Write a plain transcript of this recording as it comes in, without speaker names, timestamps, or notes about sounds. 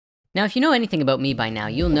Now, if you know anything about me by now,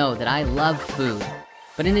 you'll know that I love food.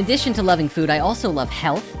 But in addition to loving food, I also love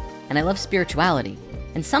health and I love spirituality.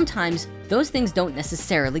 And sometimes those things don't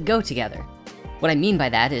necessarily go together. What I mean by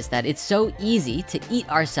that is that it's so easy to eat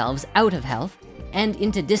ourselves out of health and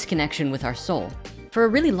into disconnection with our soul. For a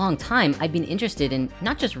really long time, I've been interested in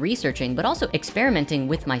not just researching, but also experimenting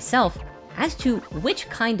with myself as to which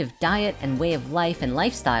kind of diet and way of life and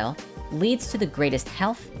lifestyle leads to the greatest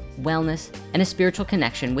health, wellness, and a spiritual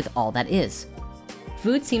connection with all that is.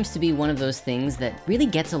 Food seems to be one of those things that really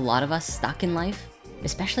gets a lot of us stuck in life,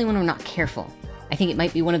 especially when we're not careful. I think it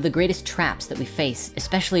might be one of the greatest traps that we face,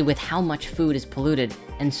 especially with how much food is polluted,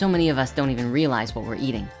 and so many of us don't even realize what we're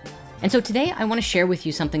eating. And so today I wanna share with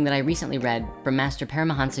you something that I recently read from Master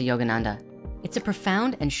Paramahansa Yogananda. It's a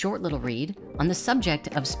profound and short little read on the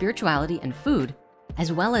subject of spirituality and food,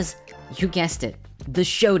 as well as, you guessed it, the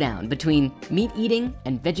showdown between meat eating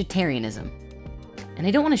and vegetarianism. And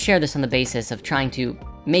I don't wanna share this on the basis of trying to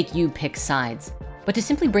make you pick sides, but to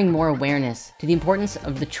simply bring more awareness to the importance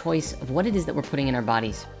of the choice of what it is that we're putting in our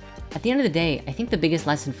bodies. At the end of the day, I think the biggest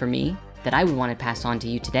lesson for me that I would wanna pass on to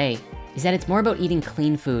you today is that it's more about eating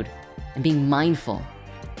clean food and being mindful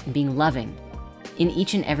and being loving in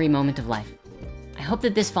each and every moment of life. I hope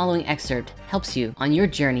that this following excerpt helps you on your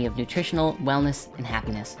journey of nutritional wellness and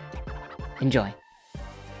happiness. Enjoy.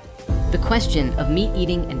 The question of meat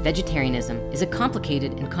eating and vegetarianism is a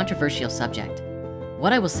complicated and controversial subject.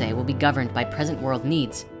 What I will say will be governed by present world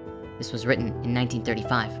needs. This was written in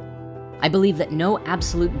 1935. I believe that no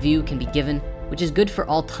absolute view can be given which is good for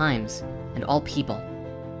all times and all people.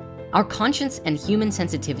 Our conscience and human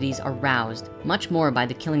sensitivities are roused much more by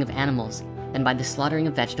the killing of animals than by the slaughtering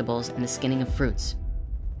of vegetables and the skinning of fruits.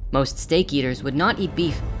 Most steak eaters would not eat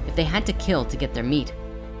beef if they had to kill to get their meat,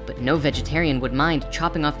 but no vegetarian would mind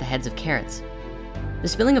chopping off the heads of carrots. The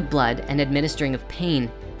spilling of blood and administering of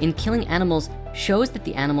pain in killing animals shows that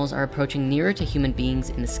the animals are approaching nearer to human beings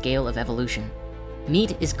in the scale of evolution.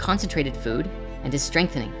 Meat is concentrated food and is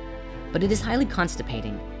strengthening, but it is highly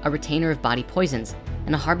constipating, a retainer of body poisons,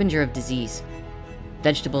 and a harbinger of disease.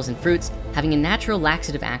 Vegetables and fruits, having a natural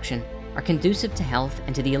laxative action, are conducive to health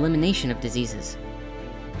and to the elimination of diseases.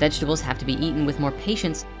 Vegetables have to be eaten with more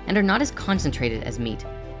patience and are not as concentrated as meat.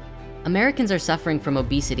 Americans are suffering from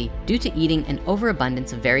obesity due to eating an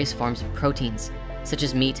overabundance of various forms of proteins, such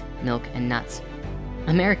as meat, milk, and nuts.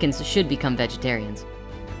 Americans should become vegetarians.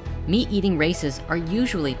 Meat-eating races are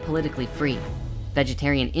usually politically free.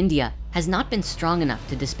 Vegetarian India has not been strong enough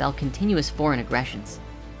to dispel continuous foreign aggressions.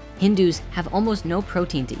 Hindus have almost no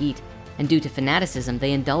protein to eat, and due to fanaticism,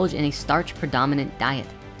 they indulge in a starch-predominant diet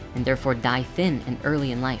and therefore die thin and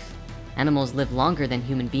early in life. Animals live longer than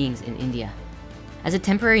human beings in India. As a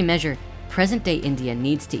temporary measure, present-day India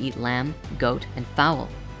needs to eat lamb, goat, and fowl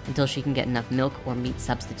until she can get enough milk or meat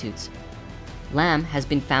substitutes. Lamb has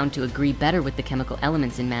been found to agree better with the chemical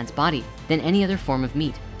elements in man's body than any other form of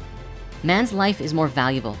meat. Man's life is more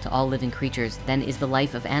valuable to all living creatures than is the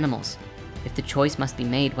life of animals. If the choice must be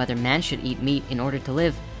made whether man should eat meat in order to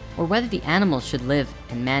live, or whether the animals should live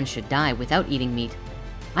and man should die without eating meat,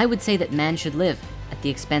 I would say that man should live at the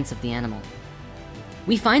expense of the animal.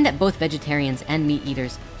 We find that both vegetarians and meat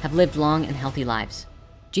eaters have lived long and healthy lives.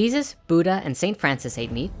 Jesus, Buddha, and Saint Francis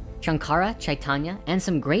ate meat. Shankara, Chaitanya, and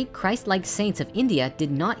some great Christ-like saints of India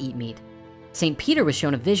did not eat meat. Saint Peter was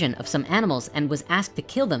shown a vision of some animals and was asked to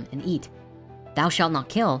kill them and eat. Thou shalt not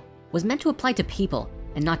kill was meant to apply to people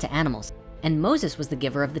and not to animals, and Moses was the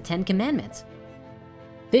giver of the 10 Commandments.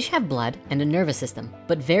 Fish have blood and a nervous system,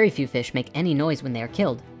 but very few fish make any noise when they are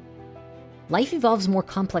killed. Life evolves more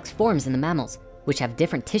complex forms in the mammals, which have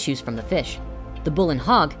different tissues from the fish. The bull and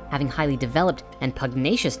hog, having highly developed and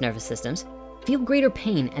pugnacious nervous systems, feel greater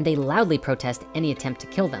pain and they loudly protest any attempt to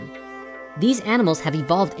kill them. These animals have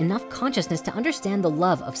evolved enough consciousness to understand the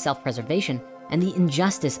love of self-preservation and the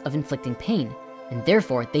injustice of inflicting pain, and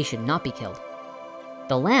therefore they should not be killed.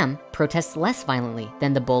 The lamb protests less violently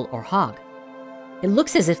than the bull or hog. It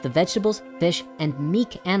looks as if the vegetables, fish, and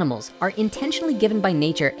meek animals are intentionally given by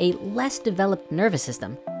nature a less developed nervous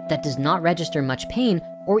system that does not register much pain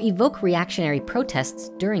or evoke reactionary protests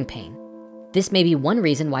during pain. This may be one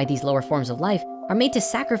reason why these lower forms of life are made to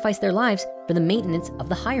sacrifice their lives for the maintenance of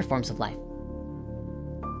the higher forms of life.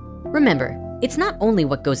 Remember, it's not only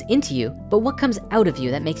what goes into you, but what comes out of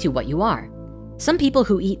you that makes you what you are. Some people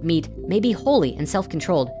who eat meat may be holy and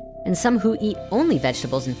self-controlled, and some who eat only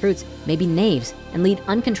vegetables and fruits may be knaves and lead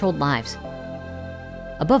uncontrolled lives.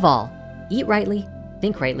 Above all, eat rightly,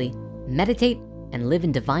 think rightly, meditate, and live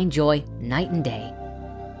in divine joy night and day.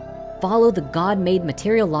 Follow the God-made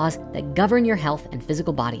material laws that govern your health and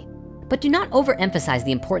physical body, but do not overemphasize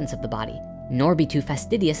the importance of the body nor be too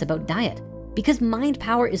fastidious about diet, because mind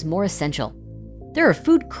power is more essential. There are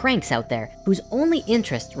food cranks out there whose only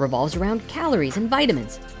interest revolves around calories and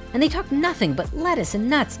vitamins, and they talk nothing but lettuce and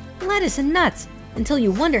nuts, until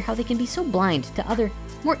you wonder how they can be so blind to other,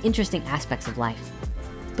 more interesting aspects of life.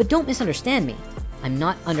 But don't misunderstand me. I'm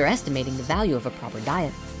not underestimating the value of a proper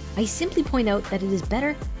diet. I simply point out that it is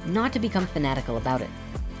better not to become fanatical about it.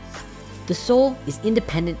 The soul is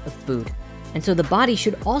independent of food, and so the body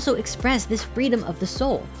should also express this freedom of the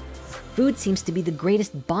soul. Food seems to be the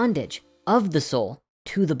greatest bondage of the soul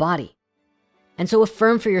to the body. And so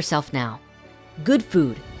affirm for yourself now, good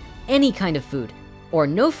food, any kind of food, or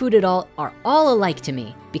no food at all are all alike to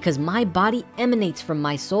me because my body emanates from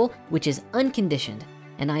my soul, which is unconditioned,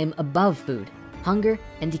 and I am above food, hunger,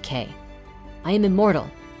 and decay. I am immortal,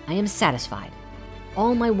 I am satisfied.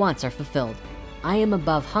 All my wants are fulfilled. I am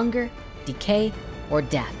above hunger, decay, or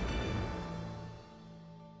death.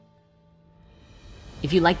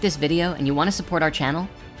 If you like this video and you wanna support our channel,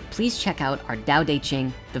 please check out our Tao Te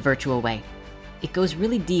Ching, The Virtual Way. It goes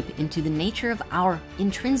really deep into the nature of our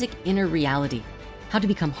intrinsic inner reality, how to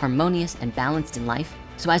become harmonious and balanced in life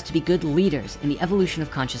so as to be good leaders in the evolution of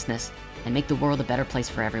consciousness and make the world a better place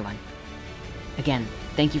for everyone. Again,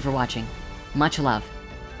 thank you for watching. Much love,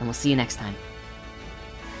 and we'll see you next time.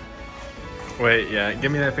 Wait, yeah,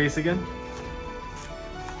 give me that face again.